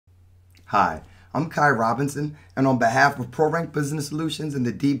Hi, I'm Kai Robinson, and on behalf of ProRank Business Solutions and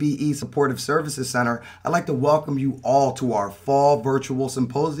the DBE Supportive Services Center, I'd like to welcome you all to our fall virtual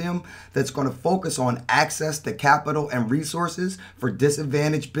symposium that's going to focus on access to capital and resources for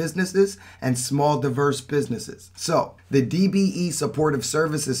disadvantaged businesses and small diverse businesses. So, the DBE Supportive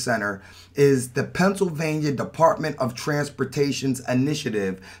Services Center is the Pennsylvania Department of Transportation's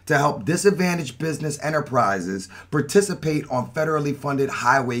initiative to help disadvantaged business enterprises participate on federally funded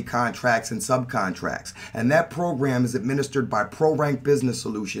highway contracts and subcontracts. And that program is administered by ProRank Business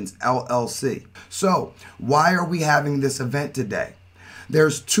Solutions, LLC. So, why are we having this event today?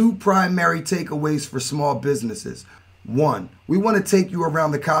 There's two primary takeaways for small businesses. One, we want to take you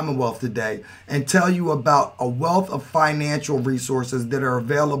around the Commonwealth today and tell you about a wealth of financial resources that are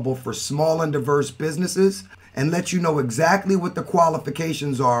available for small and diverse businesses and let you know exactly what the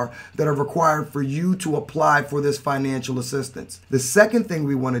qualifications are that are required for you to apply for this financial assistance. The second thing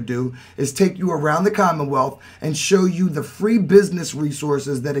we want to do is take you around the Commonwealth and show you the free business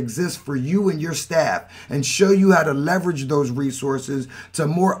resources that exist for you and your staff and show you how to leverage those resources to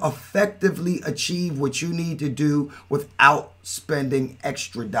more effectively achieve what you need to do without spending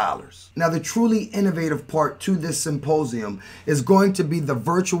extra dollars. Now, the truly innovative part to this symposium is going to be the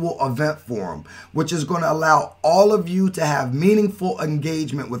virtual event forum, which is going to allow all of you to have meaningful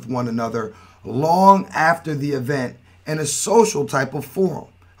engagement with one another long after the event in a social type of forum.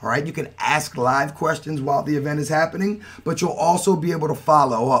 All right, you can ask live questions while the event is happening, but you'll also be able to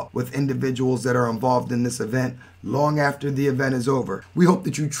follow up with individuals that are involved in this event long after the event is over. We hope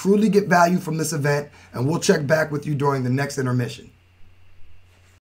that you truly get value from this event, and we'll check back with you during the next intermission.